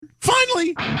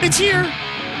Finally, it's here.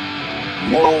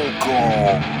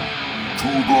 Welcome to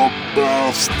the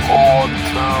best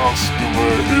podcast in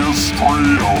the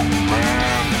history of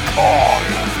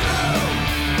mankind.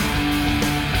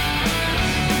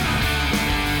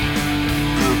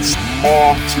 It's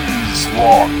Monty's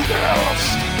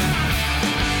Rockcast.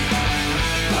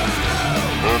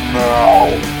 And now,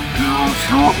 here's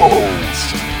your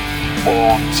host,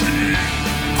 Monty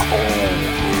Colvin.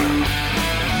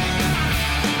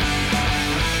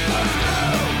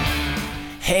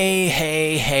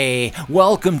 Hey,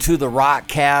 welcome to the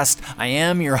Rockcast. I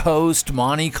am your host,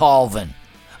 Monty Colvin.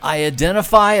 I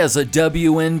identify as a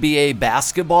WNBA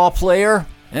basketball player,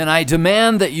 and I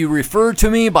demand that you refer to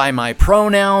me by my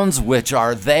pronouns, which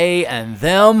are they and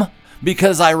them,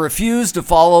 because I refuse to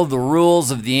follow the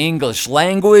rules of the English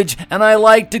language, and I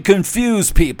like to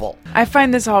confuse people. I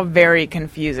find this all very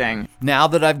confusing. Now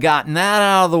that I've gotten that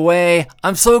out of the way,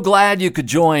 I'm so glad you could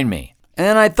join me.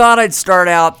 And I thought I'd start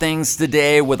out things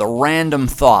today with a random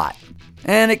thought.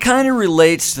 And it kind of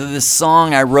relates to this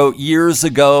song I wrote years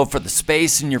ago for the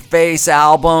Space in Your Face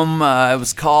album. It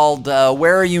was called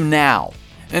Where Are You Now?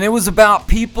 And it was about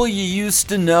people you used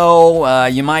to know.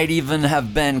 You might even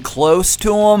have been close to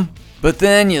them. But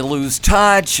then you lose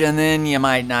touch, and then you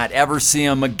might not ever see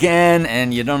them again,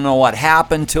 and you don't know what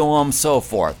happened to them, so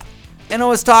forth. And I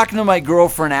was talking to my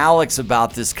girlfriend Alex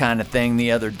about this kind of thing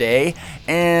the other day,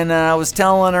 and I was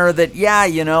telling her that,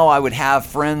 I would have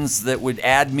friends that would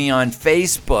add me on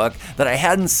Facebook that I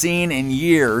hadn't seen in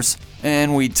years,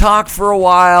 and we'd talk for a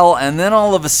while, and then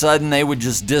all of a sudden they would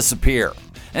just disappear.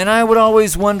 And I would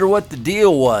always wonder what the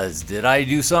deal was. Did I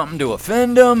do something to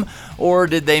offend them, or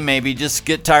did they maybe just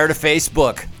get tired of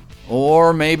Facebook?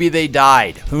 Or maybe they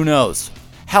died, who knows?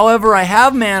 However, I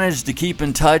have managed to keep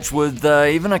in touch with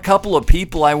even a couple of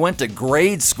people I went to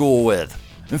grade school with.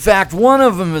 In fact, one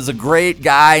of them is a great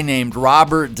guy named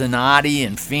Robert Donati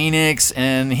in Phoenix,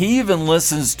 and he even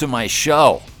listens to my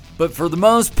show. But for the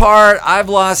most part, I've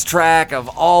lost track of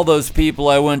all those people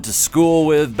I went to school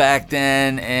with back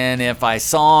then, and if I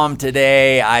saw them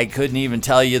today, I couldn't even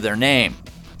tell you their name.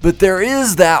 But there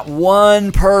is that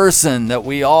one person that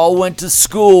we all went to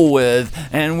school with,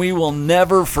 and we will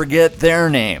never forget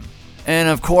their name. And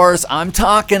of course, I'm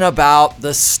talking about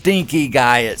the stinky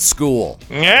guy at school.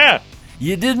 Yeah.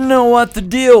 You didn't know what the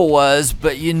deal was,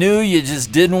 but you knew you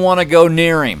just didn't want to go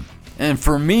near him. And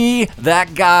for me,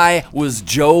 that guy was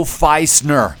Joe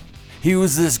Feisner. He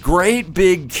was this great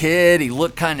big kid. He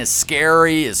looked kind of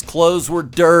scary. His clothes were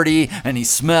dirty, and he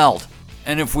smelled.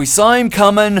 And if we saw him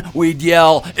coming, we'd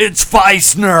yell, "It's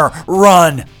Feisner,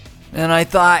 run!" And I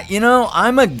thought,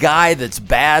 I'm a guy that's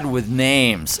bad with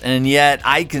names, and yet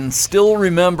I can still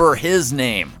remember his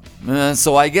name.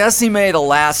 So I guess he made a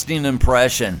lasting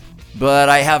impression. But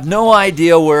I have no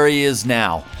idea where he is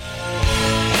now.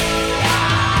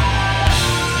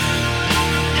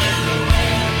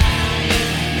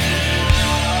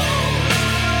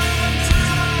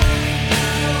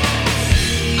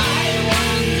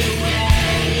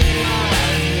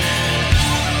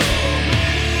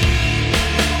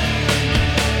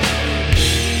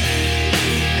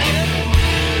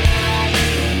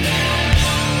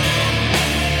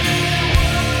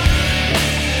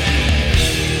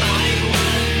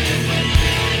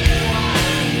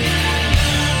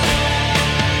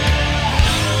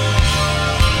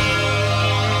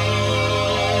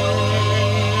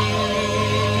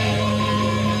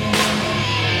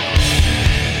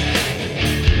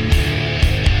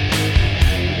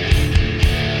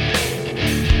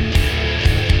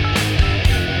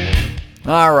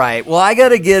 All right, well, I got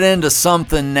to get into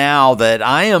something now that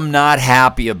I am not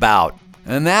happy about,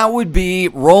 and that would be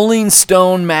Rolling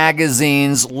Stone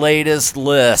magazine's latest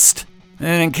list.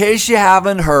 And in case you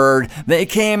haven't heard, they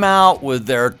came out with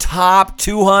their top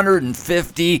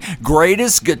 250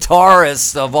 greatest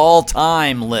guitarists of all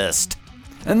time list.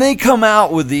 And they come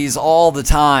out with these all the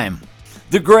time.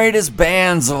 The greatest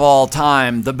bands of all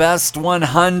time, the best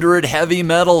 100 heavy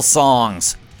metal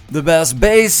songs, the best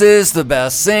bassists, the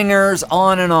best singers,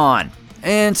 on and on.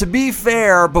 And to be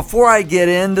fair, before I get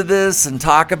into this and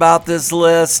talk about this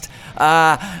list,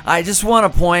 I just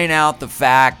want to point out the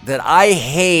fact that I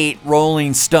hate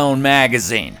Rolling Stone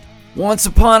magazine. Once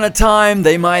upon a time,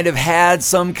 they might have had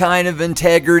some kind of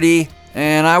integrity,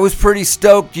 and I was pretty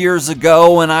stoked years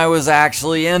ago when I was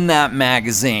actually in that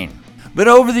magazine. But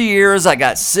over the years, I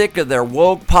got sick of their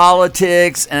woke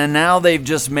politics, and now they've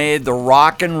just made the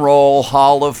Rock and Roll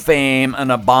Hall of Fame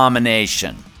an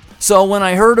abomination. So when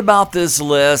I heard about this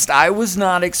list, I was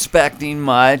not expecting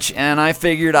much, and I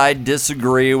figured I'd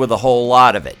disagree with a whole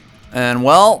lot of it. And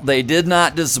well, they did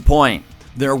not disappoint.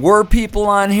 There were people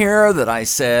on here that I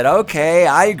said, okay,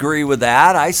 I agree with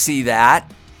that, I see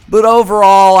that. But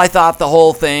overall, I thought the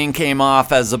whole thing came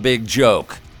off as a big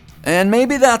joke. And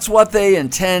maybe that's what they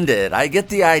intended. I get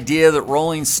the idea that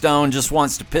Rolling Stone just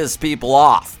wants to piss people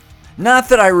off. Not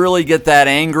that I really get that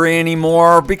angry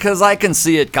anymore, because I can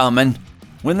see it coming.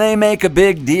 When they make a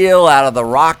big deal out of the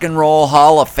Rock and Roll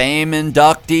Hall of Fame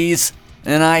inductees,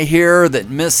 and I hear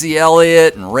that Missy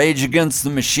Elliott and Rage Against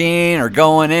the Machine are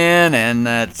going in and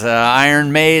that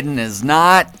Iron Maiden is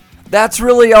not, that's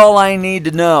really all I need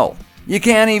to know. You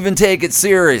can't even take it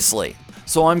seriously.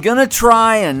 So I'm going to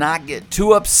try and not get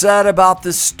too upset about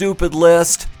this stupid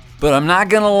list, but I'm not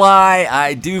going to lie,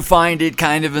 I do find it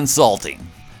kind of insulting.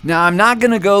 Now, I'm not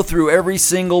going to go through every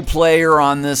single player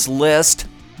on this list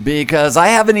because I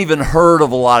haven't even heard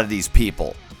of a lot of these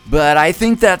people. But I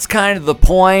think that's kind of the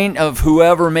point of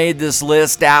whoever made this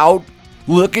list out.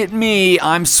 Look at me,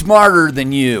 I'm smarter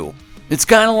than you. It's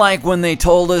kind of like when they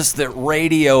told us that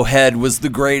Radiohead was the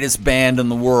greatest band in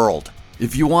the world.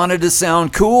 If you wanted to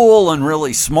sound cool and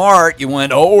really smart, you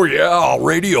went, oh yeah,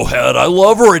 Radiohead, I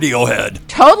love Radiohead.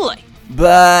 Totally.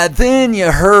 But then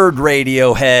you heard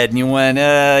Radiohead and you went,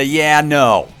 yeah,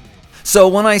 no. So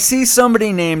when I see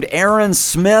somebody named Aaron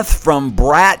Smith from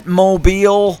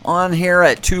Bratmobile on here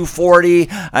at 240,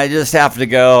 I just have to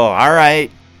go, all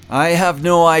right. I have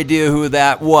no idea who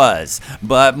that was,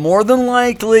 but more than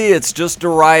likely it's just a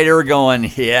writer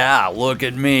going, yeah, look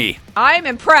at me. I'm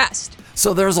impressed.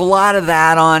 So there's a lot of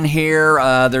that on here.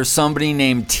 There's somebody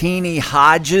named Teeny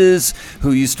Hodges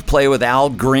who used to play with Al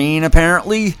Green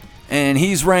apparently. And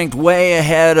he's ranked way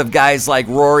ahead of guys like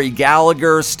Rory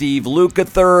Gallagher, Steve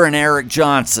Lukather, and Eric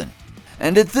Johnson.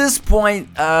 And at this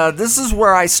point, this is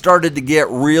where I started to get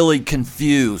really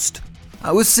confused.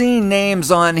 I was seeing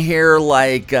names on here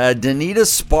like Danita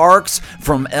Sparks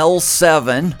from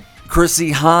L7,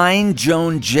 Chrissy Hine,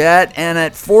 Joan Jett, and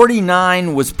at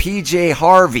 49 was PJ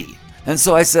Harvey. And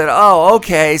so I said, oh,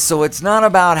 okay, so it's not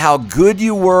about how good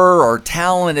you were or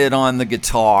talented on the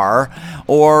guitar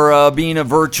or being a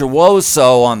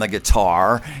virtuoso on the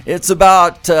guitar. It's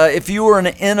about if you were an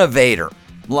innovator.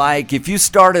 Like if you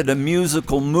started a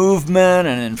musical movement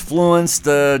and influenced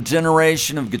a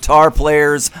generation of guitar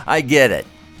players, I get it.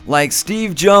 Like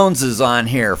Steve Jones is on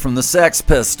here from the Sex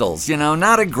Pistols. You know,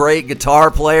 not a great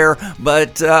guitar player,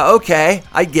 but okay,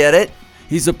 I get it.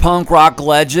 He's a punk rock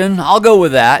legend. I'll go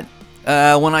with that.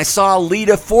 When I saw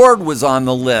Lita Ford was on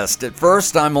the list, at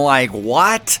first I'm like,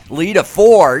 what? Lita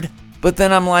Ford? But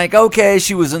then I'm like, okay,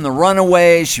 she was in the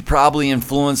Runaways. She probably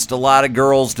influenced a lot of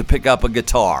girls to pick up a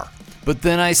guitar. But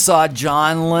then I saw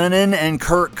John Lennon and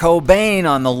Kurt Cobain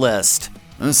on the list.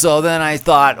 And so then I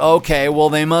thought, okay, well,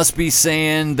 they must be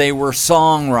saying they were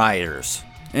songwriters.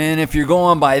 And if you're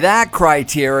going by that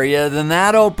criteria, then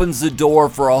that opens the door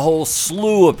for a whole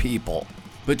slew of people.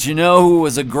 But you know who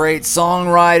was a great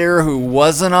songwriter who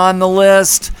wasn't on the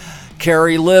list?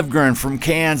 Carrie Livgren from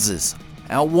Kansas.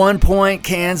 At one point,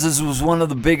 Kansas was one of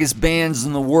the biggest bands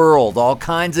in the world, all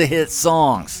kinds of hit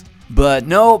songs. But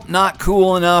nope, not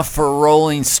cool enough for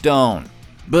Rolling Stone.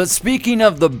 But speaking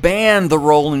of the band, the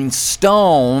Rolling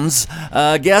Stones,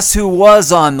 guess who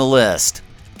was on the list?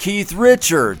 Keith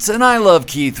Richards. And I love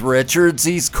Keith Richards,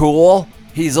 he's cool.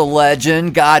 He's a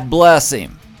legend, God bless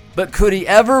him. But could he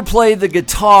ever play the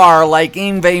guitar like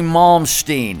Yngwie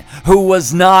Malmsteen, who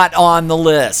was not on the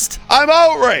list? I'm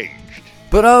outraged.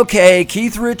 But okay,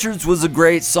 Keith Richards was a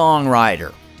great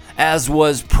songwriter, as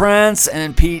was Prince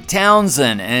and Pete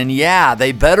Townsend, and yeah,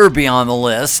 they better be on the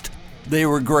list. They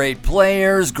were great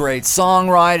players, great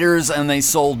songwriters, and they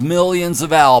sold millions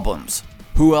of albums.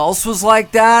 Who else was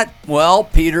like that? Well,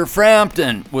 Peter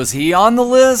Frampton. Was he on the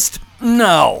list?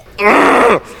 No.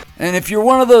 And if you're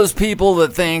one of those people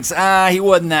that thinks, he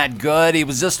wasn't that good, he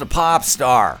was just a pop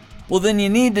star, well then you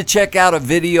need to check out a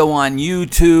video on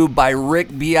YouTube by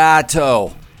Rick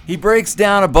Beato. He breaks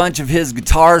down a bunch of his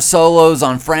guitar solos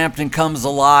on Frampton Comes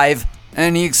Alive,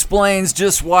 and he explains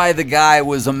just why the guy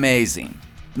was amazing.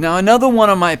 Now another one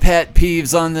of my pet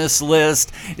peeves on this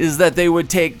list is that they would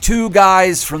take two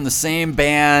guys from the same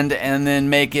band and then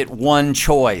make it one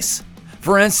choice.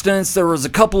 For instance, there was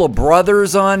a couple of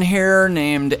brothers on here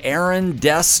named Aaron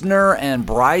Dessner and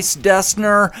Bryce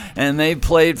Dessner, and they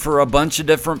played for a bunch of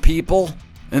different people.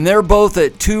 And they're both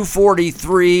at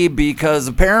 243 because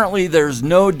apparently there's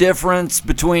no difference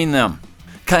between them.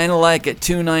 Kind of like at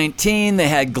 219, they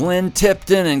had Glenn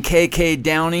Tipton and KK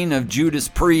Downing of Judas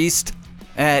Priest.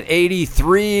 At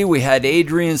 83, we had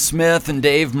Adrian Smith and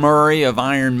Dave Murray of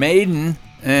Iron Maiden.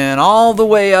 And all the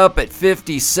way up at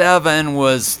 57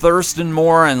 was Thurston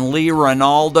Moore and Lee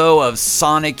Ronaldo of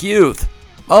Sonic Youth.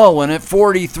 Oh, and at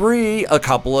 43, a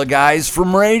couple of guys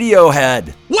from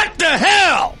Radiohead. What the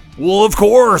hell? Well, of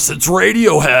course, it's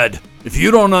Radiohead. If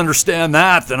you don't understand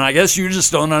that, then I guess you just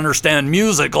don't understand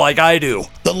music like I do.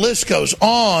 The list goes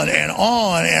on and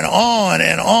on and on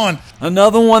and on.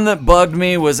 Another one that bugged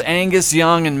me was Angus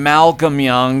Young and Malcolm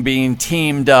Young being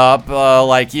teamed up,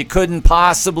 like you couldn't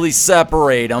possibly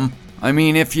separate them. I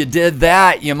mean, if you did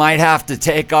that, you might have to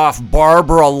take off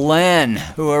Barbara Lynn,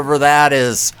 whoever that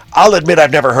is. I'll admit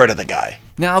I've never heard of the guy.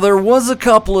 Now, there was a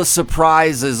couple of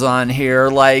surprises on here,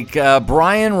 like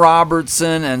Brian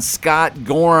Robertson and Scott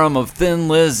Gorham of Thin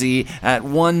Lizzy at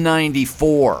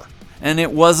 194. And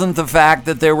it wasn't the fact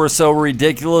that they were so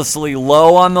ridiculously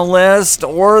low on the list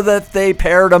or that they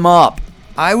paired them up.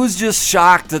 I was just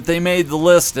shocked that they made the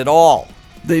list at all.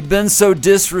 They've been so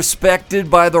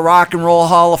disrespected by the Rock and Roll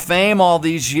Hall of Fame all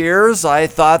these years, I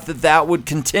thought that that would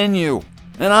continue.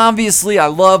 And obviously, I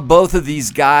love both of these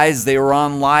guys. They were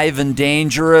on Live and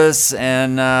Dangerous,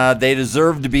 and they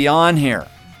deserve to be on here.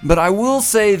 But I will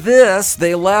say this,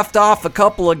 they left off a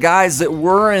couple of guys that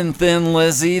were in Thin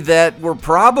Lizzy that were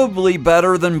probably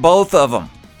better than both of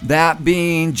them. That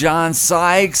being John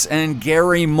Sykes and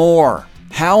Gary Moore.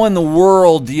 How in the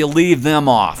world do you leave them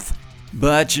off?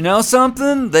 But you know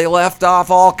something? They left off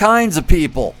all kinds of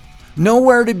people.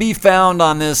 Nowhere to be found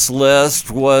on this list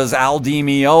was Al Di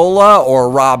Meola or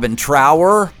Robin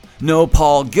Trower. No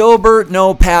Paul Gilbert,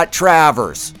 no Pat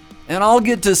Travers. And I'll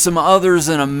get to some others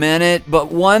in a minute,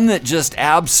 but one that just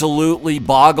absolutely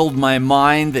boggled my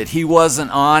mind that he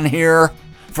wasn't on here.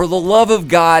 For the love of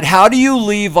God, how do you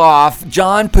leave off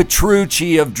John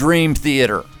Petrucci of Dream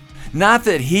Theater? Not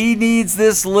that he needs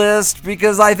this list,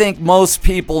 because I think most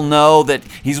people know that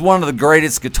he's one of the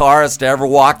greatest guitarists to ever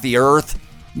walk the earth.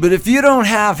 But if you don't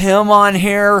have him on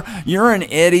here, you're an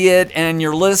idiot and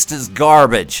your list is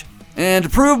garbage. And to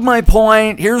prove my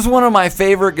point, here's one of my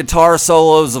favorite guitar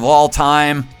solos of all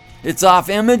time. It's off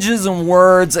Images and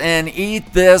Words and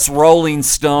Eat This, Rolling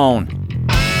Stone.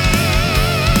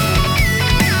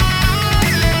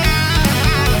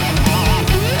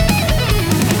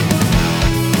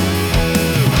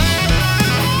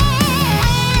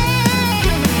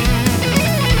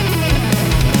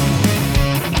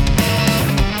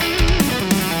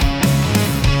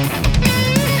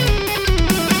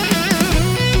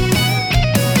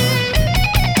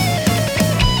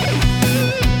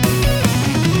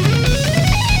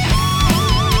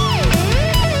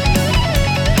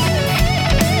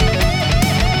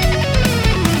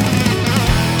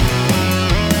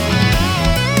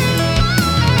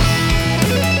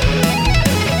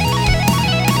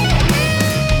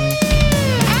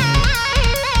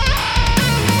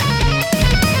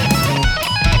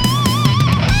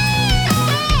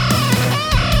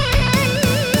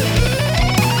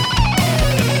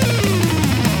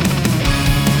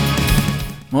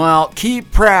 Well,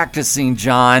 keep practicing,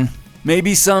 John.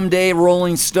 Maybe someday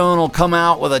Rolling Stone will come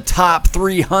out with a top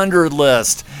 300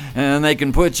 list, and they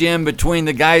can put you in between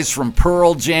the guys from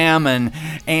Pearl Jam and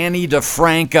Annie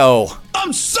DeFranco.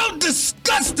 I'm so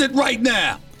disgusted right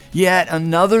now. Yet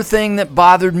another thing that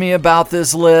bothered me about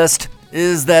this list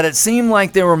is that it seemed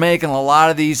like they were making a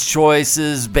lot of these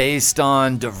choices based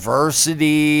on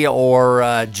diversity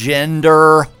or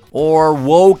gender or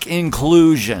woke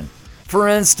inclusion. For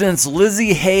instance,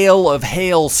 Lizzie Hale of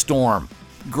Hailstorm.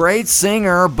 Great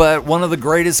singer, but one of the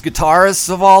greatest guitarists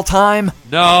of all time?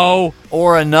 No.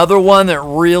 Or another one that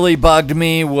really bugged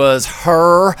me was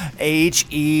Her,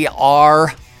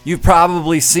 H-E-R. You've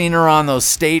probably seen her on those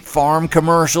State Farm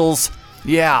commercials.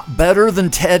 Yeah, better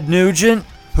than Ted Nugent,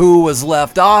 who was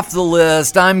left off the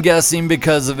list, I'm guessing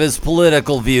because of his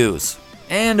political views.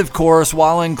 And of course,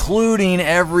 while including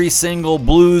every single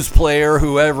blues player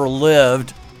who ever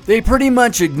lived, they pretty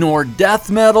much ignored death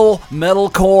metal,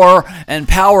 metalcore, and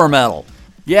power metal.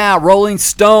 Yeah, Rolling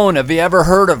Stone, have you ever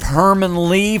heard of Herman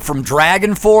Lee from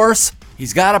Dragon Force?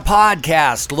 He's got a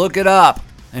podcast, look it up.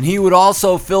 And he would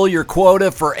also fill your quota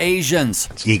for Asians.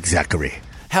 Exactly.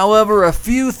 However, a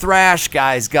few thrash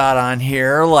guys got on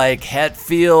here, like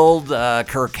Hetfield,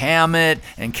 Kirk Hammett,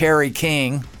 and Kerry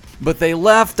King. But they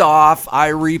left off, I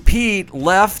repeat,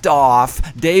 left off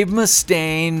Dave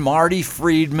Mustaine, Marty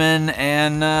Friedman,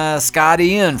 and Scott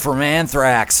Ian from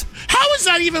Anthrax. How is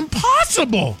that even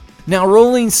possible? Now,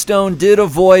 Rolling Stone did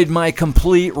avoid my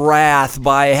complete wrath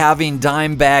by having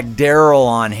Dimebag Darrell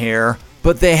on here,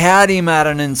 but they had him at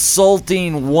an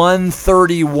insulting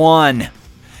 131.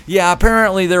 Yeah,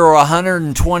 apparently there were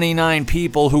 129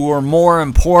 people who were more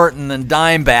important than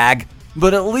Dimebag,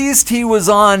 but at least he was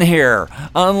on here.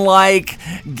 Unlike,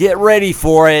 get ready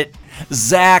for it,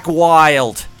 Zakk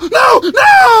Wylde.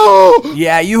 No!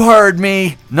 Yeah, you heard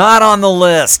me. Not on the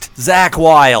list. Zakk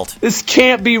Wylde. This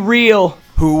can't be real.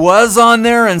 Who was on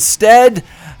there instead?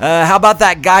 How about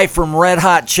that guy from Red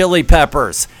Hot Chili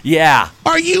Peppers? Yeah.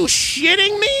 Are you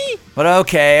shitting me? But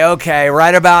okay.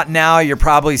 Right about now, you're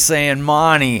probably saying,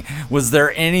 Monty, was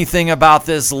there anything about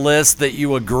this list that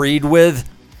you agreed with?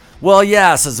 Well,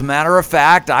 yes, as a matter of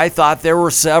fact, I thought there were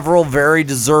several very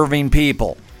deserving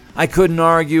people. I couldn't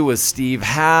argue with Steve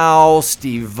Howe,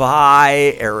 Steve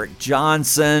Vai, Eric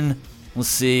Johnson. Let's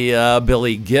see,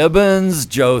 Billy Gibbons,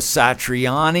 Joe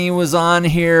Satriani was on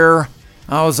here.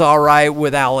 I was all right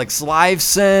with Alex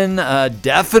Lifeson,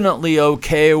 definitely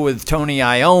okay with Tony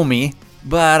Iommi,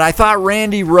 but I thought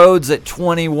Randy Rhoads at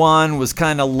 21 was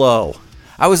kind of low.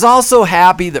 I was also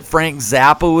happy that Frank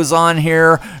Zappa was on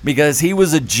here because he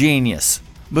was a genius,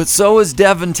 but so was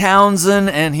Devin Townsend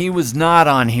and he was not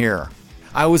on here.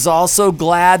 I was also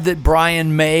glad that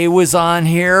Brian May was on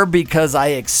here because I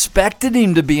expected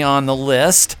him to be on the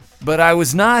list, but I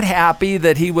was not happy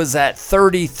that he was at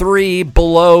 33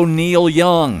 below Neil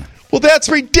Young. Well, that's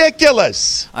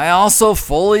ridiculous. I also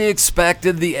fully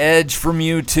expected the Edge from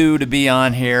U2 to be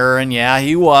on here, and yeah,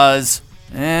 he was.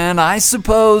 And I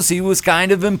suppose he was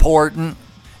kind of important.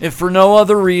 If for no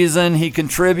other reason, he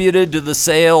contributed to the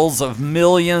sales of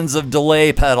millions of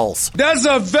delay pedals. That's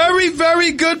a very,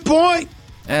 very good point.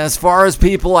 As far as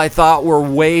people I thought were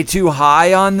way too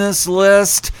high on this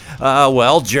list,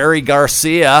 Jerry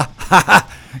Garcia.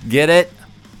 Get it?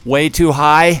 Way too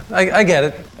high? I get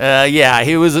it. Yeah,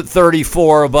 he was at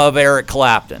 34 above Eric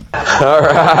Clapton. All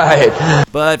right.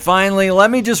 But finally, let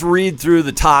me just read through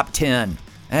the top 10.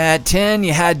 At 10,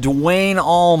 you had Dwayne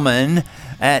Allman.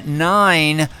 At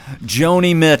 9,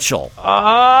 Joni Mitchell.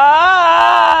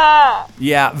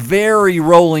 Yeah, very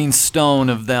Rolling Stone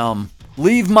of them.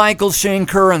 Leave Michael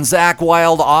Schenker and Zakk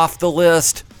Wylde off the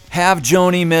list. Have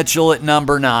Joni Mitchell at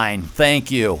number 9. Thank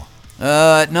you.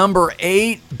 At number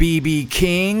 8, B.B.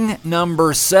 King.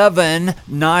 Number 7,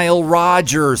 Nile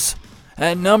Rodgers.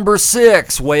 At number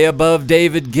 6, way above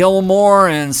David Gilmour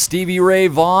and Stevie Ray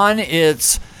Vaughan,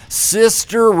 it's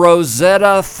Sister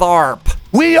Rosetta Tharpe.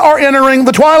 We are entering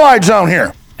the Twilight Zone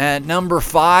here. At number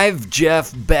 5,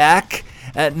 Jeff Beck.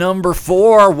 At number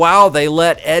 4, wow, they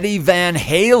let Eddie Van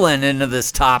Halen into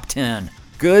this top 10.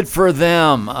 Good for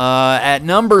them. At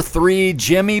number 3,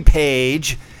 Jimmy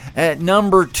Page. At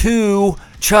number 2,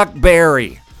 Chuck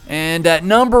Berry. And at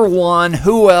number 1,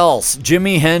 who else?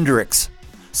 Jimi Hendrix.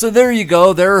 So there you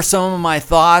go. There are some of my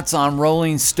thoughts on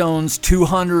Rolling Stone's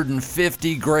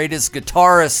 250 greatest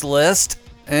guitarists list.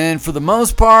 And for the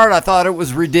most part, I thought it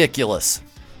was ridiculous.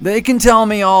 They can tell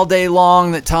me all day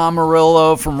long that Tom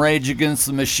Morello from Rage Against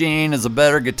the Machine is a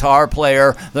better guitar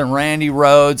player than Randy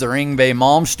Rhoads or Yngwie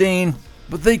Malmsteen,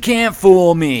 but they can't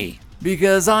fool me,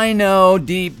 because I know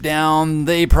deep down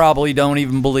they probably don't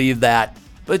even believe that.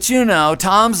 But you know,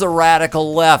 Tom's a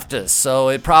radical leftist, so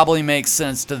it probably makes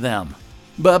sense to them.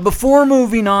 But before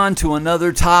moving on to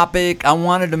another topic, I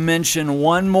wanted to mention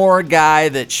one more guy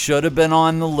that should have been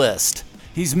on the list.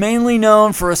 He's mainly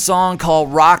known for a song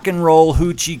called Rock and Roll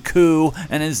Hoochie Coo,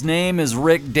 and his name is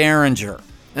Rick Derringer.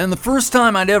 And the first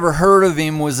time I'd ever heard of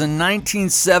him was in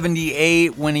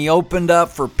 1978 when he opened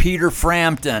up for Peter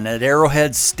Frampton at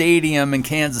Arrowhead Stadium in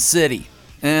Kansas City.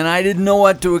 And I didn't know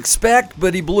what to expect,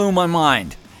 but he blew my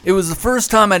mind. It was the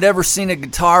first time I'd ever seen a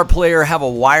guitar player have a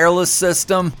wireless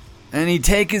system, and he'd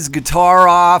take his guitar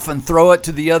off and throw it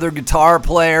to the other guitar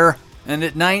player. And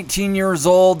at 19 years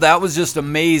old, that was just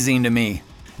amazing to me.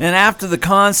 And after the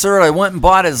concert, I went and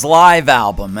bought his live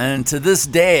album, and to this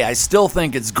day, I still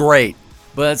think it's great.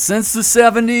 But since the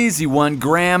 70s, he won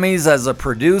Grammys as a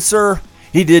producer.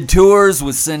 He did tours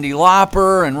with Cyndi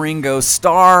Lauper and Ringo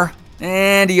Starr.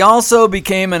 And he also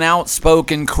became an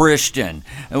outspoken Christian,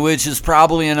 which is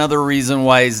probably another reason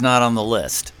why he's not on the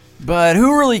list. But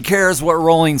who really cares what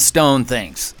Rolling Stone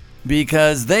thinks?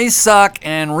 Because they suck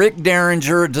and Rick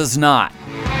Derringer does not.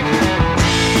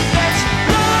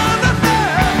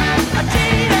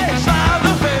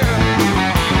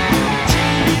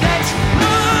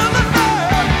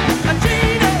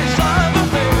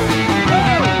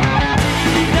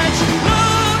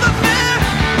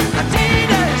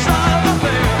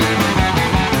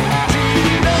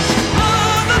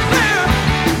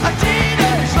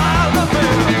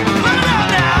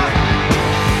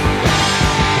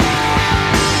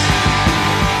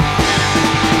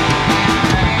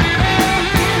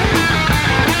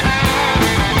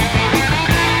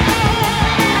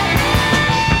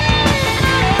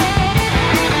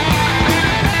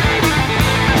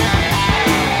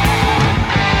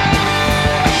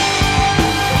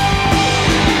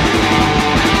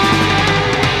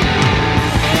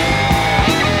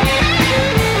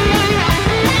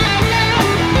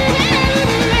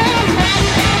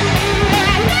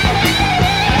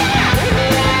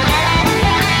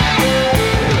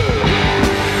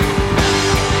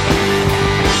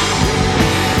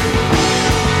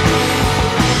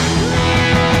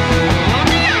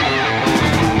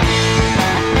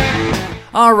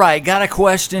 All right, got a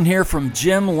question here from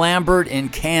Jim Lambert in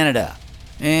Canada.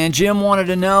 And Jim wanted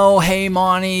to know, hey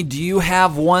Monty, do you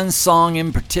have one song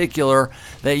in particular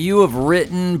that you have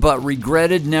written but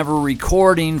regretted never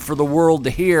recording for the world to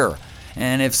hear?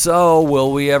 And if so,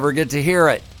 will we ever get to hear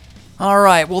it? All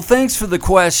right, well, thanks for the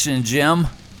question, Jim.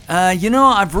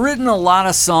 I've written a lot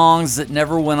of songs that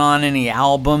never went on any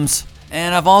albums,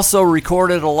 and I've also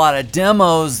recorded a lot of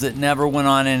demos that never went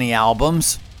on any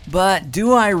albums. But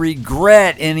do I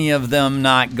regret any of them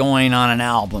not going on an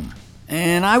album?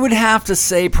 And I would have to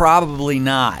say probably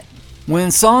not. When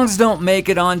songs don't make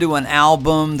it onto an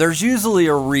album, there's usually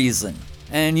a reason.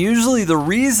 And usually the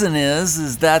reason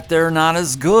is that they're not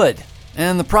as good.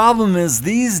 And the problem is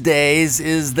these days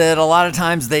is that a lot of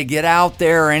times they get out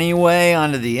there anyway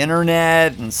onto the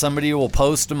internet and somebody will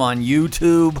post them on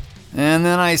YouTube. And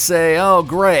then I say, oh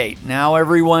great, now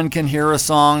everyone can hear a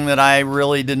song that I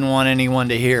really didn't want anyone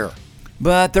to hear.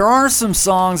 But there are some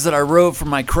songs that I wrote for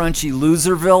my Crunchy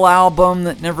Loserville album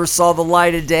that never saw the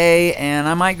light of day, and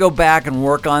I might go back and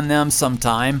work on them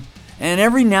sometime. And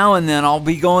every now and then I'll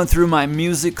be going through my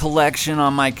music collection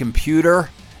on my computer,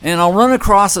 and I'll run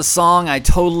across a song I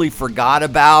totally forgot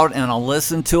about, and I'll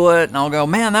listen to it, and I'll go,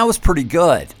 man, that was pretty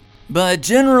good. But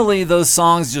generally those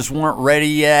songs just weren't ready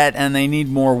yet, and they need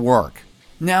more work.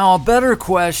 Now, a better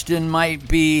question might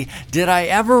be, did I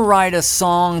ever write a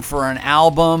song for an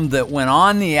album that went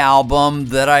on the album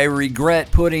that I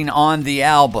regret putting on the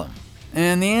album?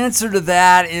 And the answer to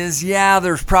that is, yeah,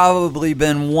 there's probably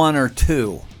been one or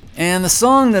two. And the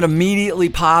song that immediately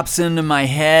pops into my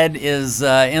head is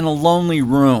In a Lonely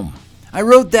Room. I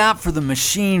wrote that for the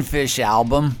Machine Fish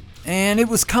album, and it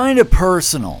was kind of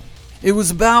personal. It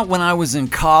was about when I was in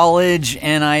college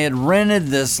and I had rented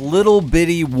this little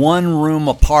bitty one-room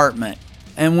apartment.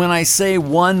 And when I say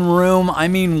one room, I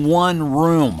mean one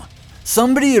room.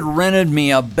 Somebody had rented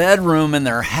me a bedroom in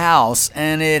their house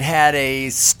and it had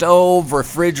a stove,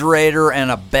 refrigerator,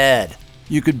 and a bed.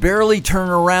 You could barely turn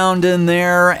around in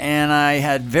there, and I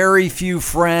had very few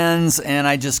friends, and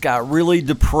I just got really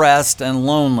depressed and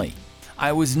lonely.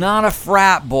 I was not a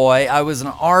frat boy, I was an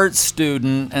art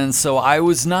student, and so I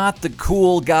was not the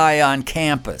cool guy on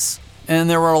campus. And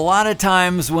there were a lot of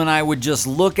times when I would just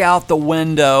look out the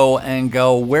window and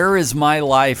go, where is my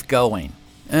life going?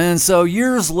 And so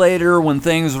years later, when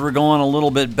things were going a little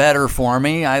bit better for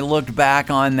me, I looked back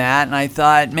on that and I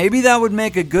thought maybe that would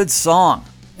make a good song.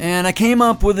 And I came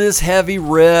up with this heavy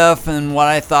riff and what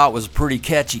I thought was a pretty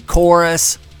catchy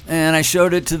chorus. And I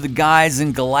showed it to the guys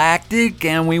in Galactic,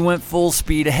 and we went full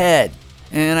speed ahead.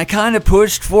 And I kind of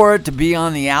pushed for it to be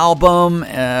on the album,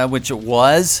 which it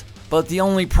was. But the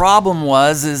only problem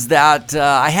is that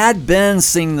I had Ben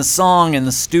sing the song in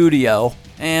the studio.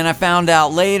 And I found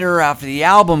out later, after the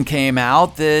album came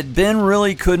out, that Ben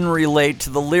really couldn't relate to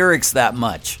the lyrics that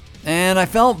much. And I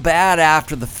felt bad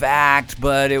after the fact,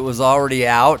 but it was already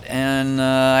out, and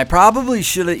I probably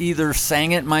should have either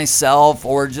sang it myself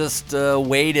or just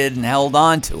waited and held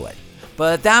on to it.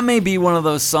 But that may be one of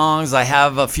those songs I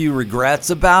have a few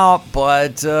regrets about,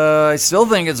 but I still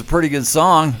think it's a pretty good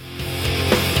song.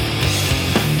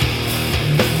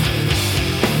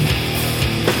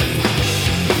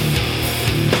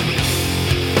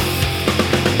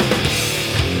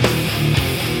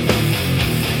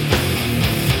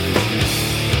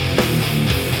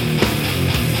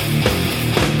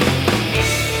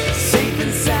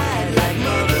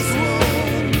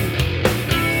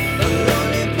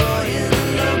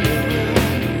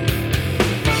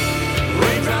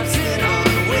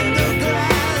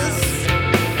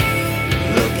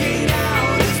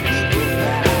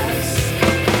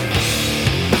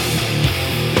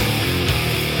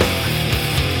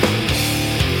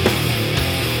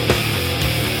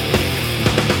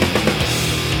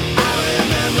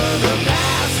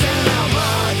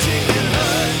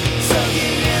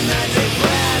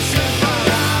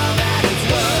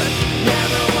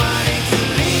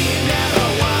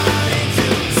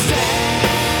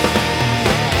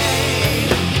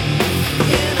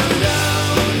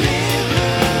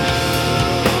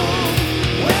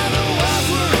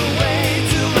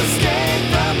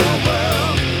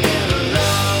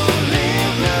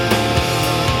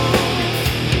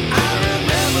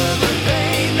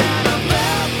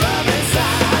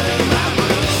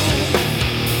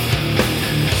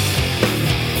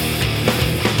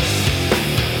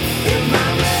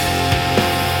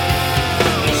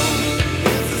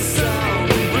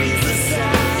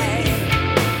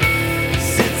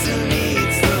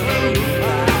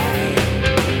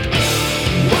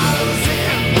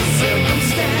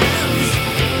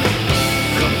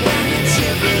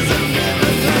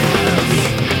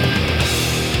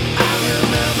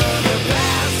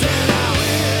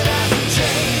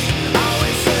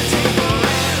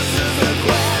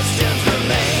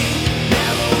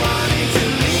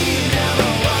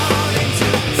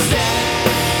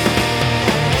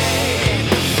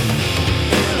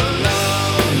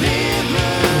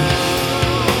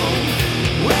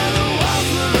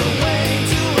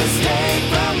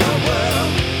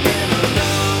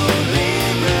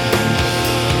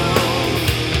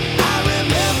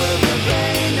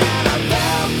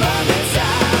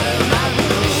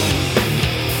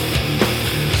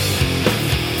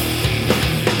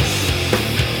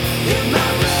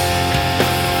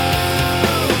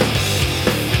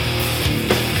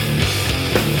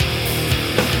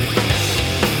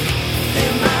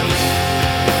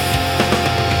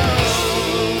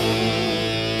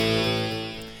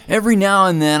 Every now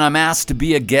and then I'm asked to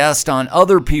be a guest on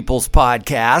other people's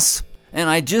podcasts, and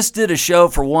I just did a show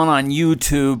for one on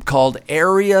YouTube called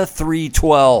Area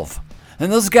 312.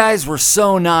 And those guys were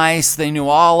so nice. They knew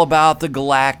all about the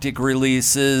galactic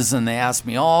releases, and they asked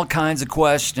me all kinds of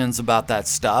questions about that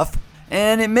stuff.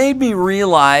 And it made me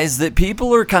realize that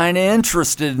people are kind of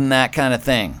interested in that kind of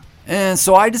thing. And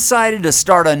so I decided to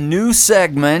start a new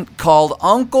segment called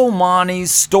Uncle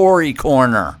Monty's Story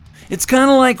Corner. It's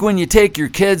kind of like when you take your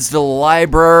kids to the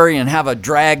library and have a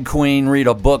drag queen read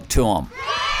a book to them.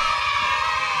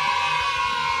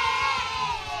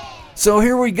 So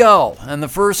here we go, and the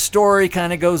first story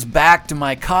kind of goes back to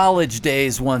my college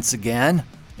days once again,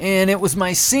 and it was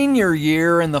my senior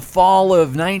year in the fall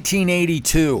of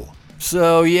 1982.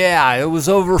 So yeah, it was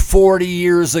over 40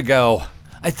 years ago.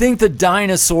 I think the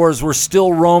dinosaurs were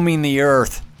still roaming the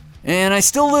earth, and I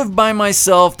still lived by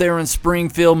myself there in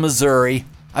Springfield, Missouri.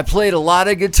 I played a lot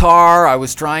of guitar, I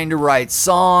was trying to write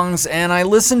songs, and I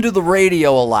listened to the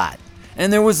radio a lot.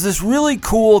 And there was this really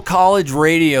cool college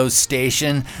radio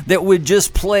station that would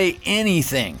just play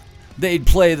anything. They'd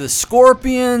play the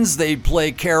Scorpions, they'd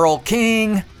play Carole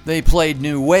King, they played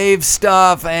new wave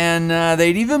stuff, and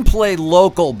they'd even play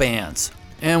local bands.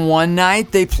 And one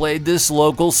night they played this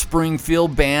local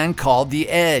Springfield band called The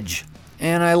Edge.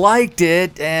 And I liked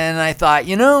it, and I thought,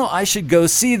 I should go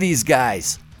see these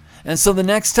guys. And so the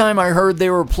next time I heard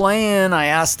they were playing, I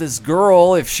asked this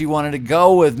girl if she wanted to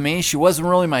go with me. She wasn't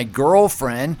really my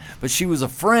girlfriend, but she was a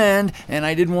friend, and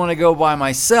I didn't want to go by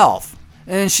myself.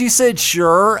 And she said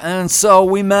sure, and so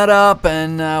we met up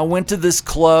and went to this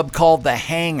club called The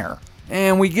Hangar.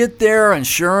 And we get there, and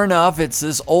sure enough, it's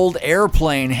this old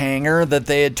airplane hangar that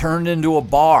they had turned into a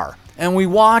bar. And we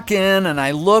walk in, and I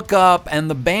look up, and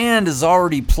the band is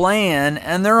already playing,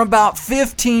 and they're about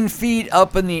 15 feet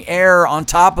up in the air on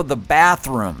top of the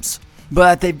bathrooms.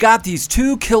 But they've got these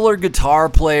two killer guitar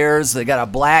players. They got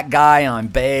a black guy on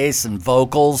bass and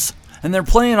vocals, and they're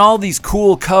playing all these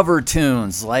cool cover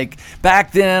tunes. Like,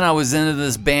 back then, I was into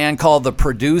this band called The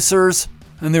Producers,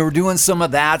 and they were doing some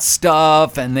of that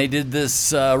stuff, and they did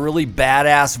this really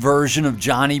badass version of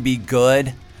Johnny Be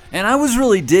Good. And I was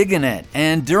really digging it,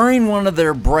 and during one of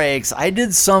their breaks, I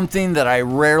did something that I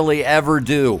rarely ever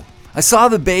do. I saw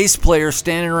the bass player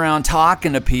standing around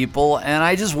talking to people, and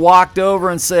I just walked over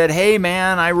and said, "Hey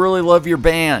man, I really love your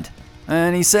band."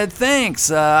 And he said, "Thanks,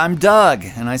 I'm Doug."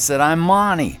 And I said, "I'm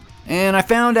Monty." And I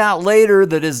found out later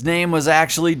that his name was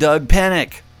actually Doug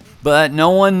Pennick. But no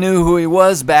one knew who he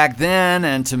was back then,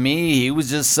 and to me, he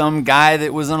was just some guy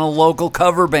that was in a local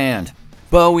cover band.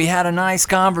 But we had a nice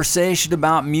conversation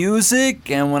about music,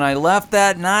 and when I left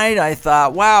that night, I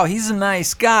thought, wow, he's a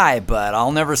nice guy, but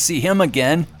I'll never see him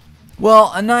again.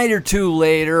 Well, a night or two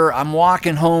later, I'm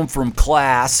walking home from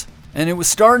class, and it was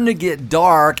starting to get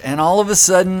dark, and all of a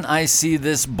sudden, I see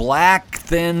this black,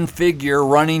 thin figure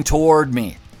running toward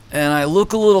me. And I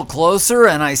look a little closer,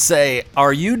 and I say,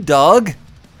 "Are you Doug?"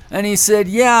 And he said,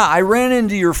 "Yeah, I ran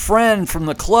into your friend from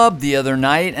the club the other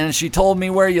night, and she told me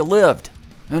where you lived."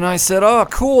 And I said, "Oh,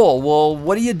 cool. Well,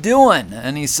 what are you doing?"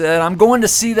 And he said, "I'm going to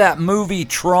see that movie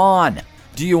Tron.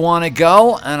 Do you want to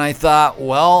go?" And I thought,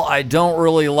 well, I don't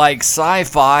really like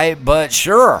sci-fi, but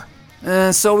sure.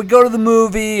 And so we go to the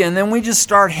movie, and then we just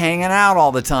start hanging out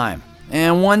all the time.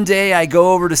 And one day I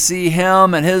go over to see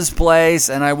him at his place,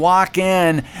 and I walk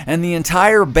in, and the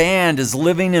entire band is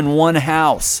living in one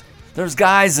house. There's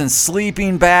guys in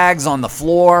sleeping bags on the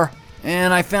floor.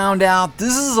 And I found out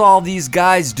this is all these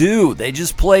guys do. They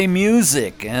just play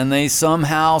music and they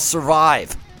somehow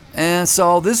survive. And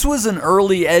so this was an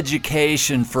early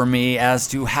education for me as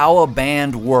to how a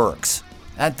band works.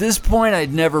 At this point,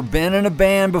 I'd never been in a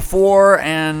band before,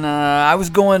 and I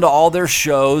was going to all their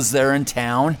shows there in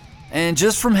town. And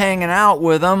just from hanging out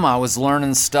with them, I was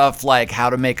learning stuff like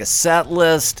how to make a set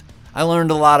list. I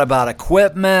learned a lot about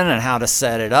equipment and how to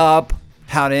set it up,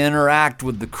 how to interact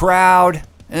with the crowd.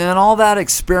 And all that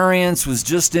experience was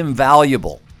just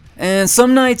invaluable. And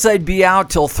some nights I'd be out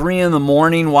till 3 in the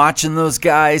morning watching those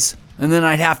guys, and then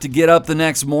I'd have to get up the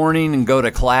next morning and go to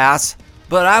class.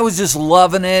 But I was just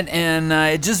loving it, and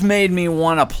it just made me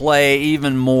want to play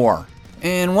even more.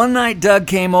 And one night Doug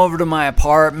came over to my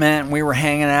apartment, and we were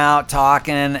hanging out,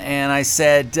 talking, and I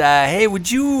said, "Hey, would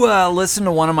you listen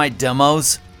to one of my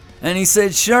demos?" And he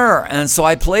said, "Sure." And so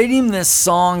I played him this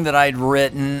song that I'd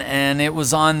written, and it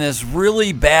was on this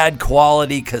really bad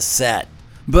quality cassette.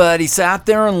 But he sat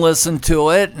there and listened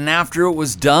to it, and after it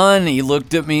was done, he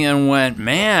looked at me and went,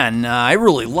 "Man, I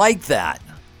really like that."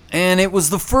 And it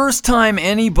was the first time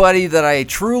anybody that I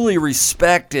truly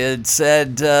respected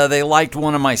said they liked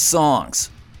one of my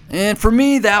songs. And for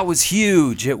me, that was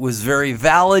huge. It was very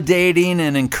validating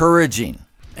and encouraging.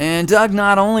 And Doug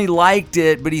not only liked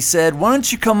it, but he said, why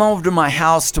don't you come over to my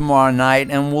house tomorrow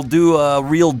night and we'll do a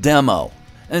real demo.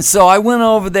 And so I went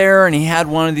over there and he had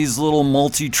one of these little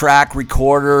multi-track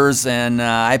recorders, and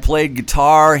I played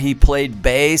guitar, he played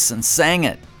bass and sang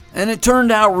it. And it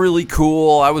turned out really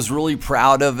cool. I was really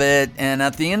proud of it. And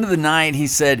at the end of the night, he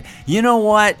said, you know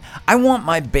what? I want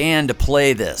my band to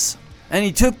play this. And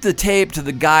he took the tape to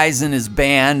the guys in his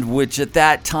band, which at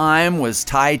that time was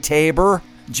Ty Tabor,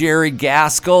 Jerry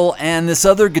Gaskell, and this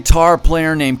other guitar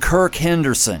player named Kirk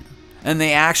Henderson. And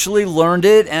they actually learned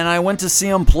it, and I went to see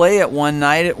them play it one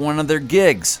night at one of their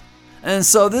gigs. And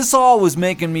so this all was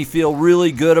making me feel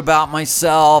really good about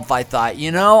myself. I thought,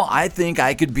 I think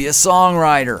I could be a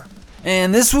songwriter.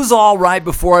 And this was all right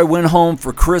before I went home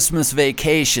for Christmas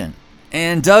vacation.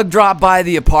 And Doug dropped by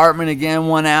the apartment again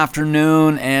one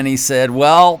afternoon, and he said,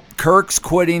 well, Kirk's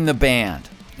quitting the band.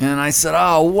 And I said,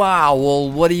 oh, wow,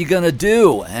 well, what are you going to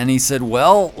do? And he said,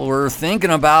 well, we're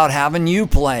thinking about having you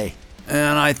play.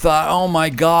 And I thought, oh my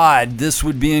God, this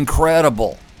would be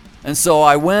incredible. And so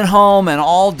I went home, and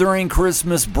all during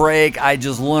Christmas break, I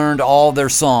just learned all their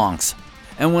songs.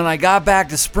 And when I got back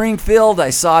to Springfield, I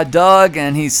saw Doug,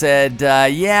 and he said,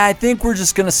 yeah, I think we're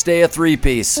just going to stay a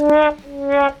three-piece.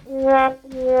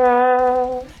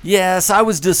 Yes, I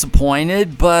was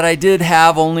disappointed, but I did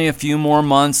have only a few more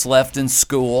months left in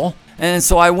school. And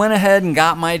so I went ahead and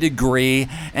got my degree,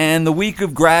 and the week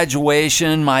of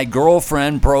graduation, my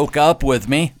girlfriend broke up with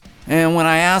me. And when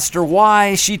I asked her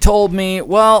why, she told me,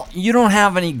 well, you don't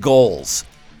have any goals.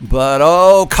 But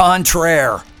au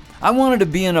contraire, I wanted to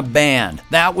be in a band.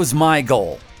 That was my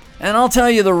goal. And I'll tell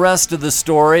you the rest of the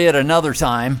story at another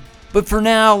time. But for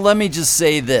now, let me just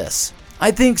say this.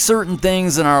 I think certain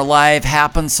things in our life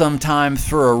happen sometimes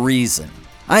for a reason.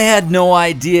 I had no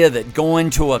idea that going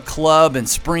to a club in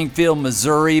Springfield,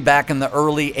 Missouri back in the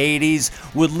early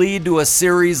 80s would lead to a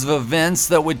series of events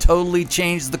that would totally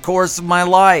change the course of my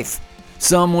life.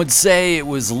 Some would say it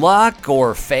was luck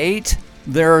or fate.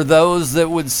 There are those that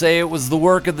would say it was the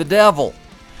work of the devil.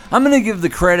 I'm going to give the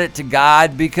credit to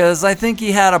God because I think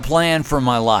He had a plan for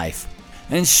my life.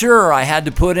 And sure, I had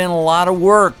to put in a lot of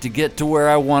work to get to where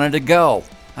I wanted to go.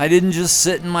 I didn't just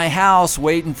sit in my house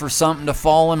waiting for something to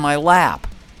fall in my lap.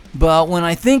 But when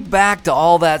I think back to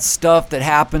all that stuff that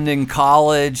happened in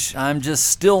college, I'm just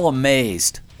still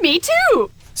amazed. Me too!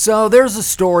 So there's a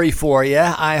story for you.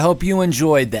 I hope you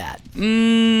enjoyed that.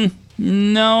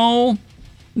 No,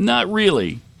 not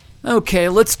really. Okay,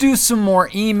 let's do some more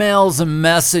emails and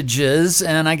messages.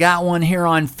 And I got one here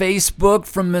on Facebook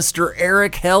from Mr.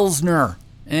 Eric Helsner.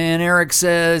 And Eric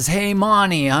says, hey,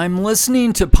 Monty, I'm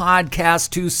listening to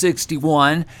Podcast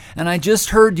 261, and I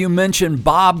just heard you mention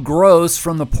Bob Gross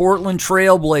from the Portland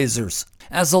Trail Blazers.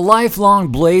 As a lifelong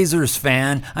Blazers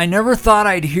fan, I never thought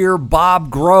I'd hear Bob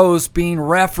Gross being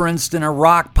referenced in a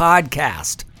rock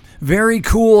podcast. Very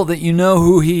cool that you know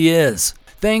who he is.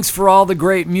 Thanks for all the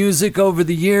great music over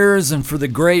the years and for the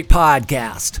great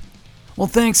podcast. Well,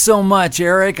 thanks so much,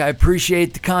 Eric. I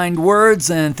appreciate the kind words,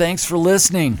 and thanks for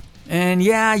listening. And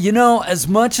yeah, as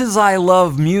much as I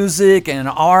love music and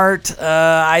art,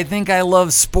 I think I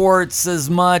love sports as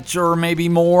much or maybe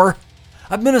more.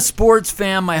 I've been a sports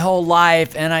fan my whole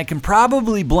life, and I can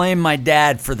probably blame my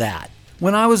dad for that.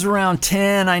 When I was around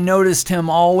 10, I noticed him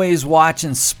always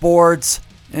watching sports,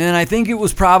 and I think it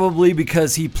was probably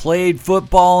because he played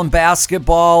football and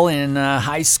basketball in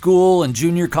high school and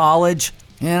junior college.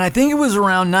 And I think it was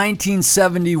around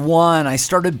 1971 I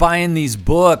started buying these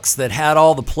books that had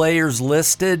all the players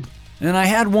listed. And I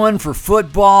had one for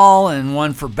football and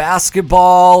one for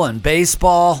basketball and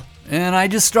baseball. And I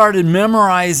just started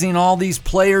memorizing all these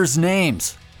players'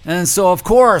 names. And so, of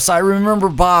course, I remember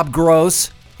Bob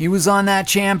Gross. He was on that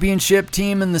championship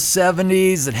team in the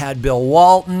 70s that had Bill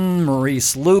Walton,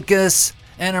 Maurice Lucas,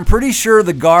 and I'm pretty sure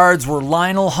the guards were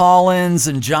Lionel Hollins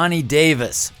and Johnny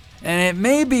Davis. And it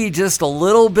may be just a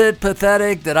little bit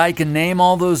pathetic that I can name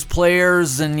all those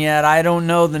players and yet I don't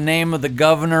know the name of the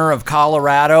governor of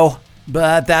Colorado.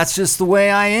 But that's just the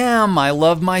way I am. I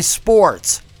love my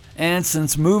sports. And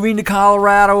since moving to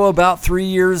Colorado about 3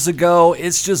 years ago,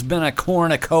 it's just been a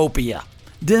cornucopia.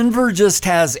 Denver just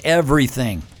has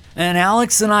everything. And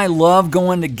Alex and I love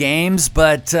going to games,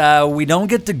 but we don't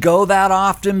get to go that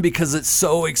often because it's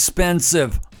so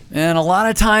expensive. And a lot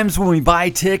of times when we buy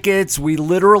tickets, we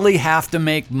literally have to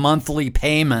make monthly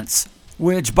payments.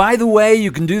 Which, by the way, you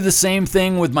can do the same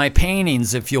thing with my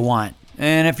paintings if you want.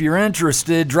 And if you're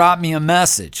interested, drop me a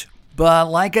message. But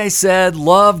like I said,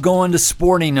 love going to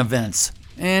sporting events.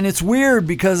 And it's weird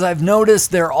because I've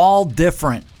noticed they're all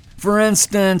different. For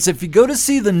instance, if you go to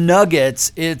see the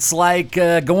Nuggets, it's like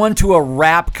going to a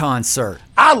rap concert.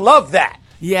 I love that.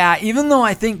 Yeah, even though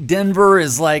I think Denver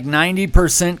is like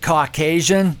 90%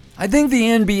 Caucasian, I think the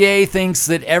NBA thinks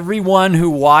that everyone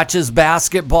who watches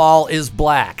basketball is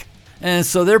black. And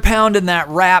so they're pounding that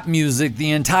rap music the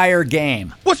entire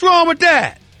game. What's wrong with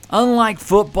that? Unlike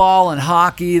football and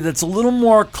hockey, that's a little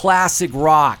more classic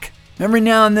rock. Every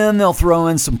now and then they'll throw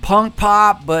in some punk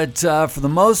pop, but for the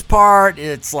most part,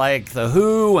 it's like The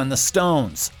Who and the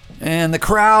Stones. And the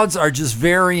crowds are just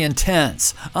very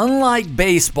intense, unlike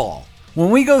baseball. When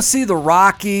we go see the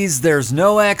Rockies, there's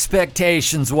no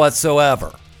expectations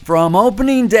whatsoever. From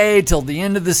opening day till the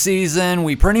end of the season,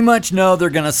 we pretty much know they're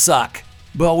going to suck.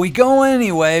 But we go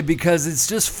anyway because it's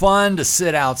just fun to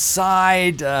sit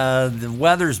outside. The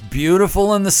weather's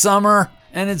beautiful in the summer,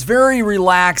 and it's very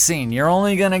relaxing. You're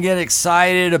only going to get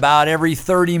excited about every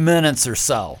 30 minutes or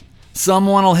so.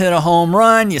 Someone will hit a home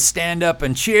run, you stand up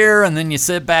and cheer, and then you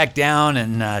sit back down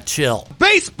and chill.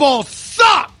 Baseball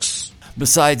sucks!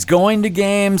 Besides going to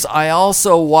games, I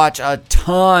also watch a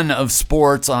ton of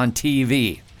sports on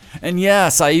TV. And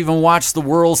yes, I even watched the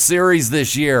World Series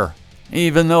this year.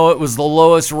 Even though it was the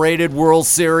lowest rated World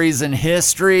Series in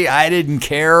history, I didn't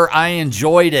care. I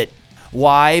enjoyed it.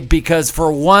 Why? Because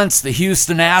for once, the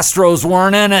Houston Astros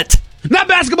weren't in it. Not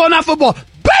basketball, not football,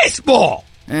 baseball!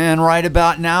 And right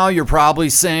about now, you're probably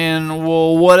saying,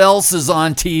 well, what else is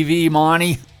on TV,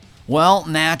 Monty? Well,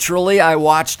 naturally, I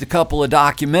watched a couple of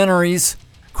documentaries.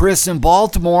 Chris in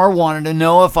Baltimore wanted to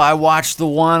know if I watched the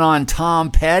one on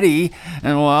Tom Petty,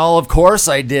 and well, of course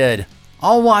I did.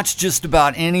 I'll watch just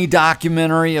about any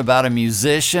documentary about a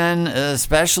musician,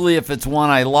 especially if it's one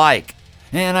I like.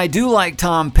 And I do like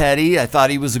Tom Petty. I thought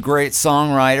he was a great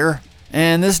songwriter.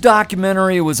 And this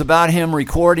documentary was about him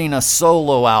recording a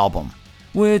solo album,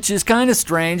 which is kind of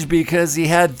strange because he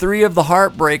had 3 of the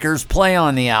Heartbreakers play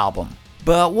on the album.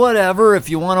 But whatever, if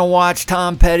you want to watch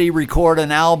Tom Petty record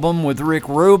an album with Rick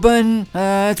Rubin,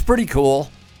 it's pretty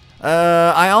cool.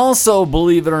 I also,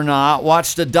 believe it or not,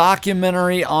 watched a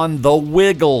documentary on the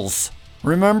Wiggles.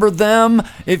 Remember them?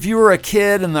 If you were a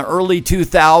kid in the early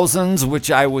 2000s,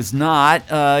 which I was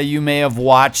not, you may have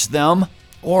watched them.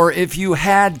 Or if you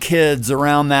had kids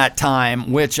around that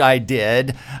time, which I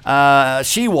did,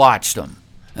 she watched them.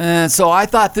 And so I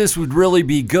thought this would really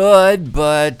be good,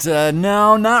 but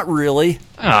no, not really.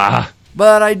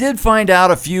 But I did find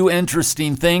out a few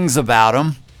interesting things about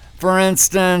them. For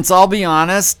instance, I'll be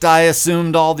honest, I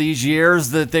assumed all these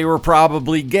years that they were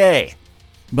probably gay.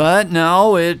 But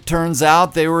no, it turns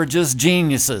out they were just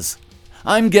geniuses.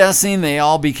 I'm guessing they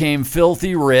all became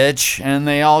filthy rich and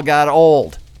they all got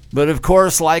old. But of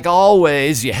course, like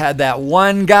always, you had that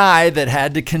one guy that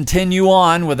had to continue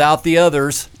on without the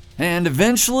others. And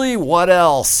eventually, what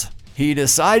else? He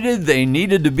decided they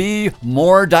needed to be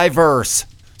more diverse.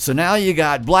 So now you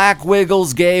got black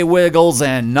Wiggles, gay Wiggles,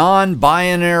 and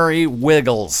non-binary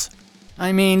Wiggles.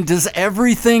 I mean, does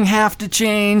everything have to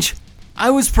change?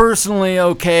 I was personally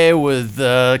okay with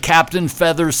Captain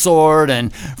Feathersword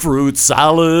and Fruit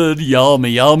Salad,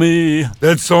 yummy yummy.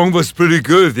 That song was pretty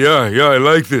good. Yeah, I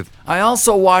liked it. I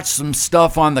also watched some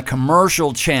stuff on the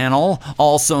commercial channel,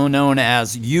 also known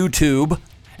as YouTube.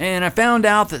 And I found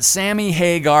out that Sammy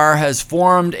Hagar has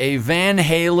formed a Van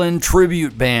Halen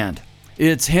tribute band.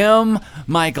 It's him,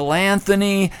 Michael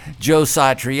Anthony, Joe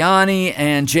Satriani,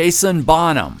 and Jason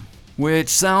Bonham, which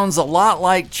sounds a lot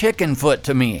like Chickenfoot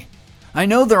to me. I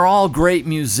know they're all great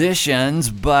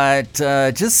musicians, but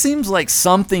it just seems like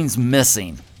something's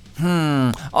missing.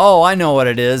 Oh, I know what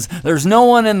it is. There's no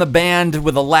one in the band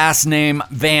with a last name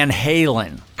Van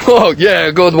Halen. Oh,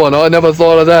 yeah, good one. I never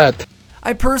thought of that.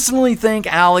 I personally think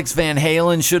Alex Van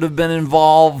Halen should have been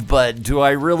involved, but do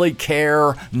I really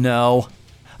care? No.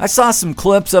 I saw some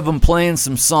clips of him playing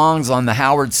some songs on the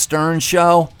Howard Stern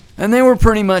show, and they were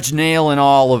pretty much nailing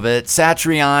all of it.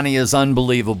 Satriani is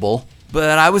unbelievable.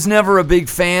 But I was never a big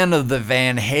fan of the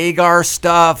Van Hagar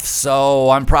stuff,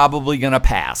 so I'm probably going to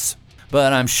pass.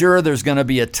 But I'm sure there's going to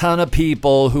be a ton of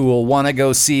people who will want to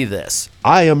go see this.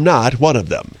 I am not one of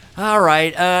them. All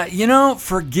right,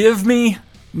 forgive me,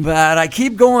 but I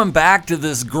keep going back to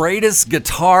this greatest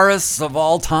guitarists of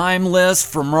all time list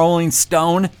from Rolling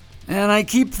Stone. And I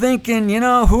keep thinking,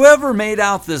 whoever made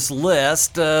out this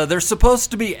list, they're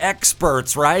supposed to be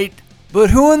experts, right? But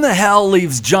who in the hell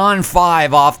leaves John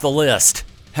 5 off the list?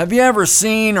 Have you ever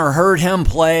seen or heard him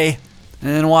play?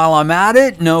 And while I'm at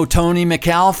it, no Tony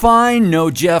McAlpine, no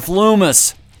Jeff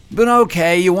Loomis. But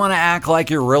okay, you want to act like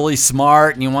you're really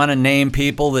smart and you want to name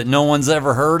people that no one's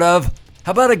ever heard of?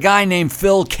 How about a guy named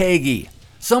Phil Keaggy?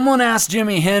 Someone asked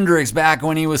Jimi Hendrix back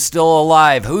when he was still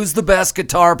alive, who's the best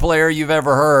guitar player you've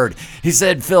ever heard? He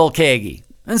said Phil Keaggy.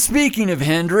 And speaking of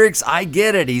Hendrix, I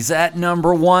get it. He's at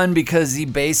number one because he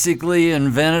basically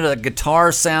invented a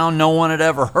guitar sound no one had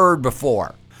ever heard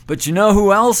before. But you know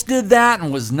who else did that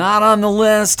and was not on the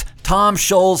list? Tom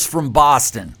Scholz from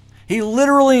Boston. He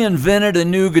literally invented a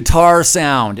new guitar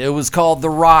sound. It was called the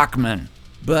Rockman.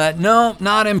 But no,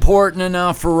 not important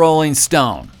enough for Rolling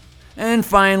Stone. And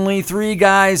finally, 3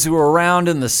 guys who were around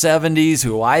in the 70s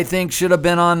who I think should have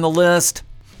been on the list.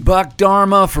 Buck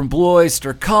Dharma from Blue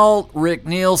Oyster Cult, Rick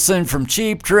Nielsen from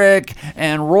Cheap Trick,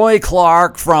 and Roy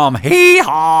Clark from Hee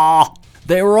Haw.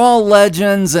 They were all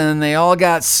legends and they all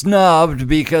got snubbed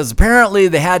because apparently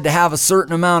they had to have a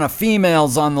certain amount of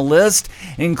females on the list,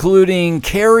 including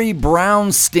Carrie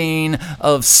Brownstein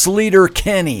of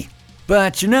Sleater-Kinney.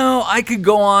 But you know, I could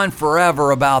go on forever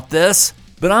about this.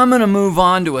 But I'm going to move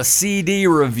on to a CD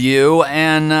review,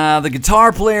 and the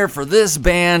guitar player for this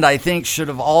band I think should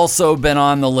have also been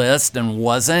on the list and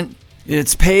wasn't.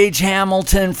 It's Page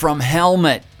Hamilton from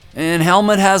Helmet. And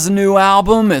Helmet has a new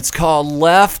album, it's called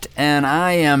Left, and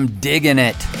I am digging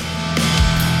it.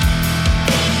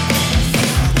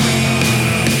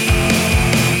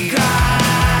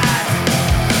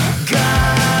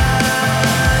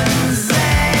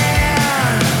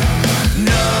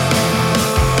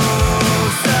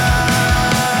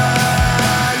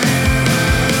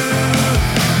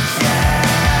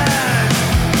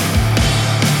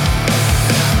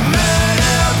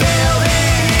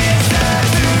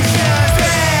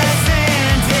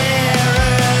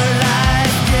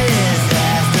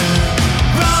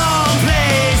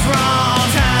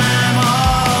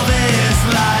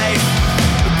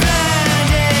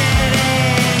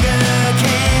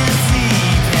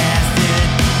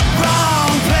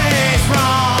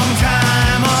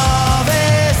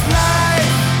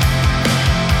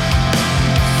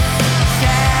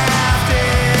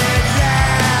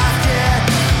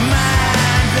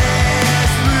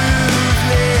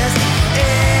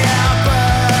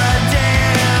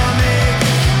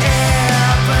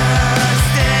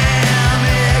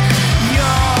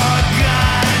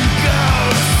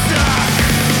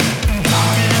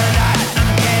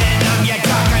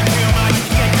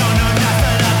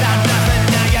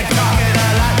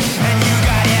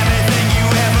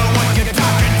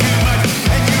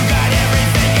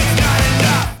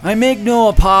 I make no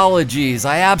apologies,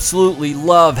 I absolutely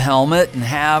love Helmet and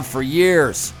have for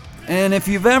years. And if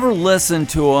you've ever listened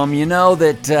to them, you know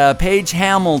that Page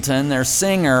Hamilton, their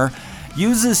singer,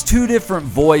 uses 2 different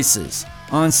voices.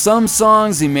 On some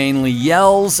songs he mainly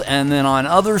yells, and then on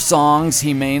other songs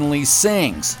he mainly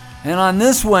sings. And on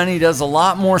this one he does a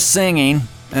lot more singing,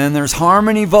 and there's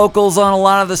harmony vocals on a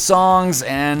lot of the songs,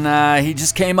 and he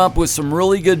just came up with some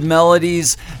really good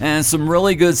melodies and some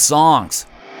really good songs.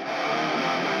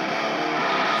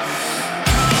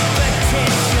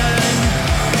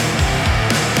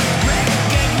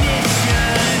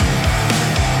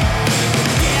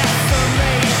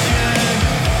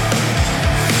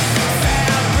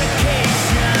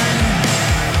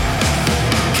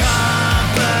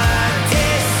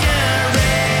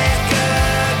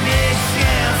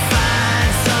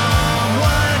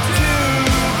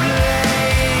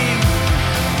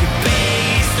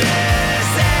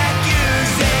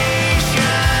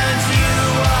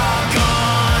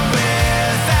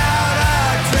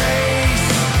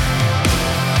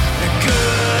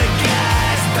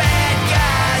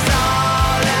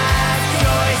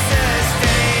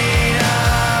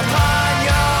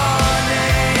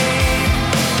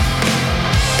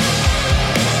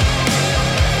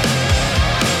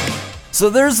 So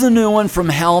there's the new one from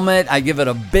Helmet. I give it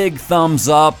a big thumbs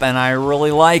up and I really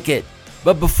like it.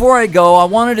 But before I go, I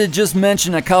wanted to just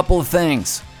mention a couple of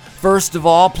things. First of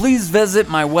all, please visit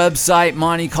my website,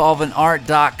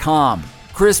 montycolvinart.com.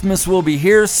 Christmas will be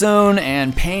here soon,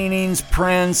 and paintings,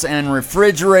 prints, and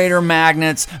refrigerator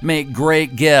magnets make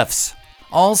great gifts.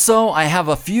 Also, I have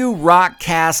a few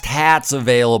Rockcast hats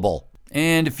available.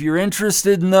 And if you're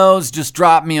interested in those, just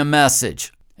drop me a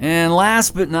message. And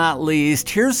last but not least,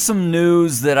 here's some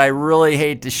news that I really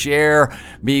hate to share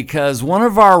because one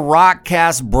of our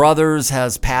Rockcast brothers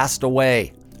has passed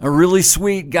away. A really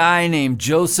sweet guy named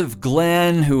Joseph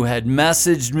Glenn who had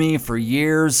messaged me for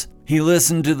years. He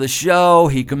listened to the show,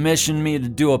 he commissioned me to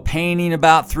do a painting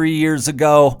about 3 years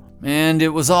ago, and it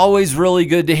was always really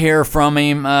good to hear from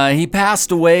him. He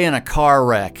passed away in a car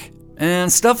wreck.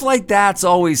 And stuff like that's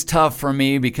always tough for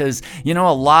me because, you know,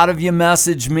 a lot of you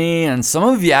message me and some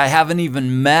of you I haven't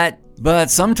even met, but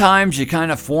sometimes you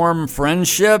kind of form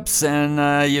friendships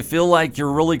and you feel like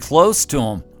you're really close to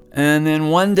them. And then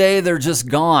one day they're just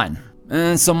gone.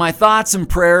 And so my thoughts and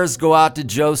prayers go out to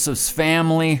Joseph's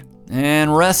family.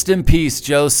 And rest in peace,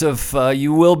 Joseph.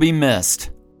 You will be missed.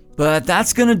 But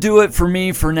that's going to do it for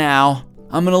me for now.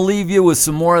 I'm going to leave you with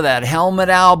some more of that Helmet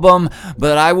album,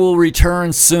 but I will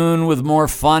return soon with more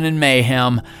fun and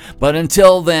mayhem. But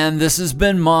until then, this has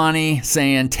been Monty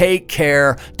saying take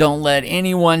care. Don't let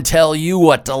anyone tell you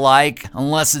what to like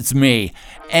unless it's me.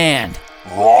 And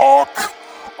rock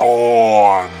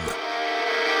on.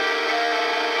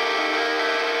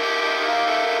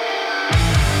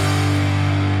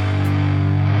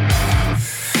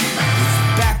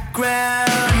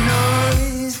 Background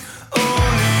noise,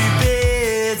 only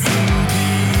bits and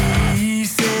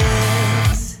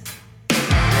pieces.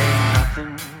 Ain't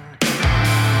nothing.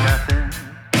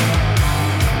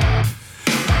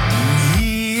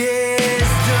 He is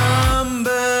dumb,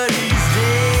 but he's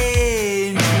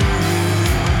dangerous.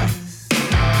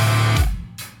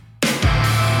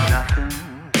 Nothing.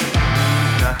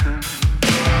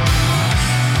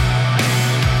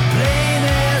 Blame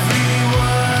everyone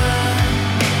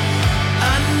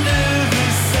under the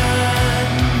sun,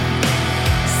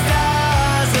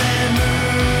 stars and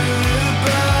moon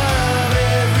above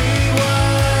everyone.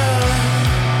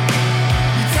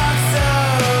 You talk so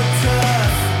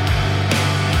tough,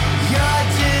 you're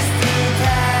just a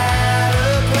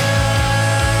platypus.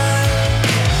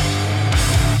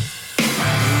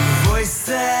 Voice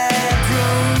that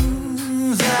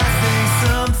drones, I think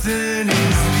something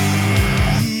is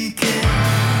leaking.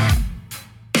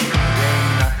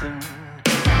 Nothing.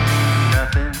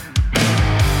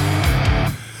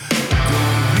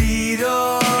 Don't read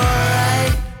or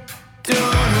write,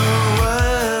 don't know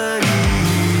what it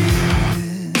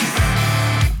is.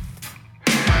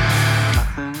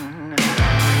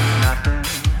 Nothing.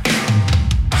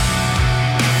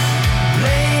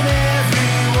 Blame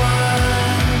everyone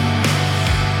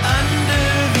under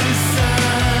the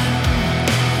sun,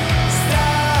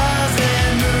 stars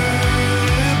and moon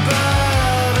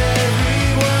above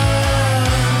everyone.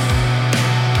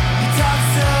 You talk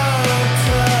so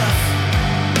tough,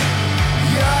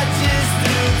 you're just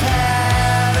a platypus.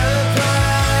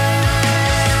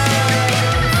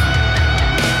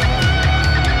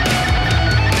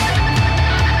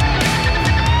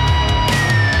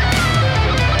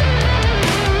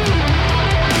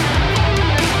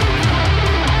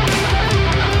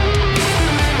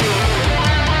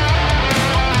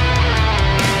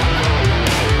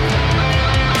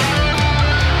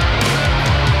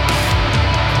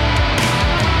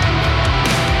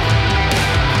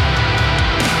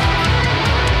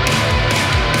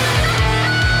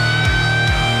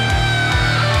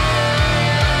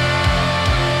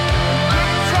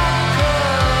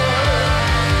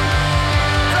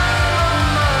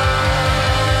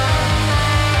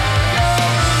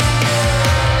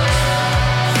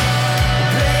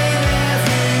 Blame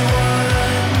everyone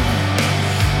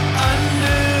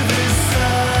under the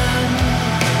sun,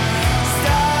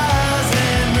 stars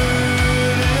and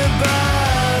moon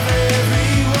above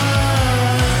everyone.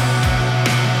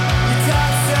 You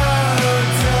talk so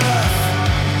tough,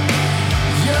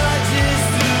 you're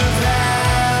just a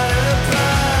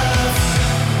platypus.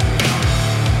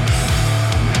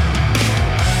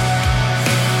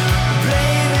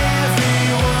 Blame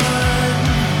everyone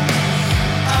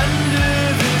under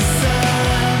the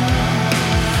sun,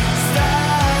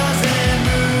 stars and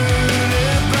moon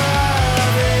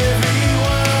above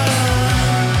everyone.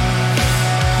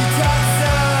 You talk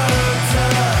so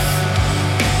tough,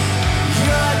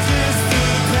 you're just a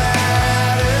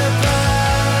platypus.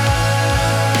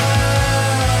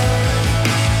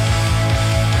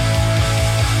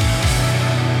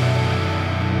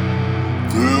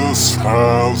 This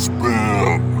has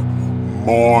been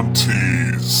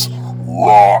Monty's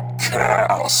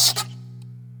Rockcast.